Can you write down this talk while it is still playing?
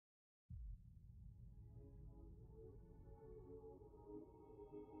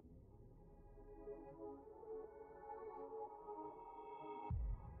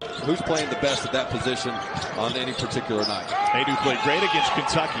who's playing the best at that position on any particular night. They do play great against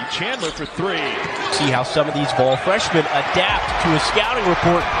Kentucky. Chandler for three. See how some of these ball freshmen adapt to a scouting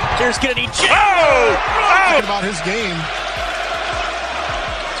report. There's Kennedy Chandler. Talking about his game.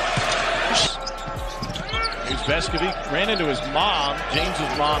 Here's Vescovy. Ran into his mom,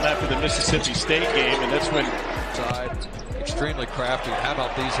 James's mom, after the Mississippi State game, and that's when Side, extremely crafty. How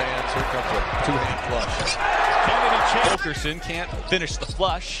about these hands? Here comes a two-hand flush. Wilkerson can't finish the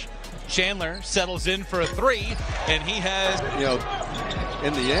flush. Chandler settles in for a three, and he has, You know,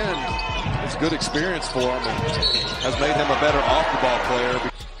 in the end, it's good experience for him and has made him a better off-the-ball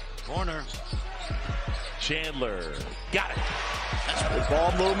player. corner. Chandler got it. That's the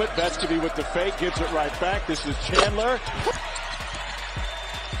ball movement. Vescovy with the fake, gives it right back. This is Chandler.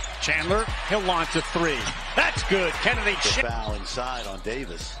 Chandler, he'll launch a three. That's good. Kennedy Foul inside on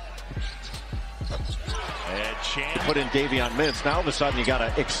Davis. And Chandler Put in Davion Mintz. Now all of a sudden you got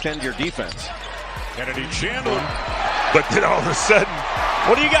to extend your defense. Kennedy Chandler. But then all of a sudden,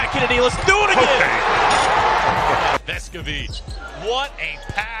 What do you got, Kennedy? Let's do it again. okay. Vescovy. What a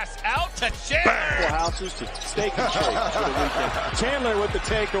pass out to Chandler. Houses to Steak and Shake for the weekend. Chandler with the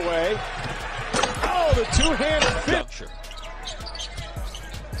takeaway. Oh, the two-handed fit.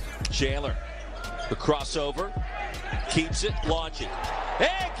 Chandler, the crossover, keeps it, launching,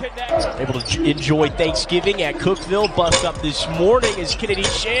 and connects. Able to enjoy Thanksgiving at Cookeville. Bust up this morning as Kennedy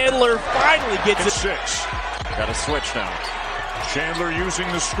Chandler finally gets it. Six. Got a switch now. Chandler using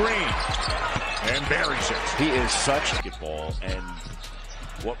the screen and buries it. He is such Basketball and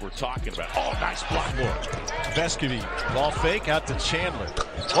what we're talking about. Oh, nice block more. Vescovy, ball fake out to Chandler.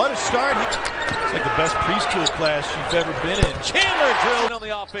 What a start. It's like the best preschool class you've ever been in. Chandler drilled On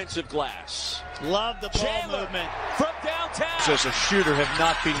the offensive glass. Love the ball Chandler movement. from downtown. as a shooter have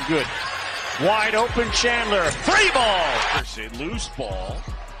not been good. Wide open Chandler. Three ball. There's a loose ball.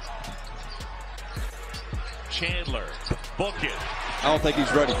 Chandler. Book it. I don't think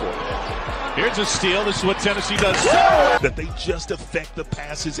he's ready for it. Here's a steal. This is what Tennessee does. That they just affect the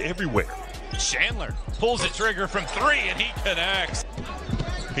passes everywhere. Chandler pulls the trigger from three, and he connects.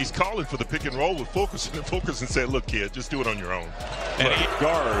 He's calling for the pick and roll with Fulkerson, and Fulkerson said, look, kid, just do it on your own. And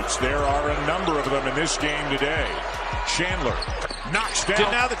guards. There are a number of them in this game today. Chandler knocks down.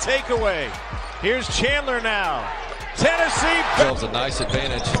 Now the takeaway. Here's Chandler now. Tennessee. Develops a nice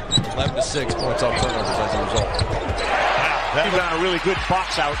advantage. 11-6 points off turnovers as a result. That was on a really good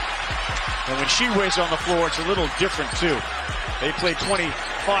box out. And when she weighs on the floor, it's a little different, too. They played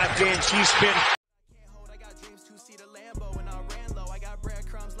 25 games. She's been. I got dreams to see the Lambo and I ran low. I got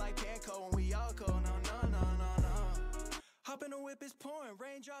breadcrumbs like panko and we all go. No. Hop in the whip is pouring.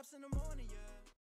 Raindrops in the morning, yeah.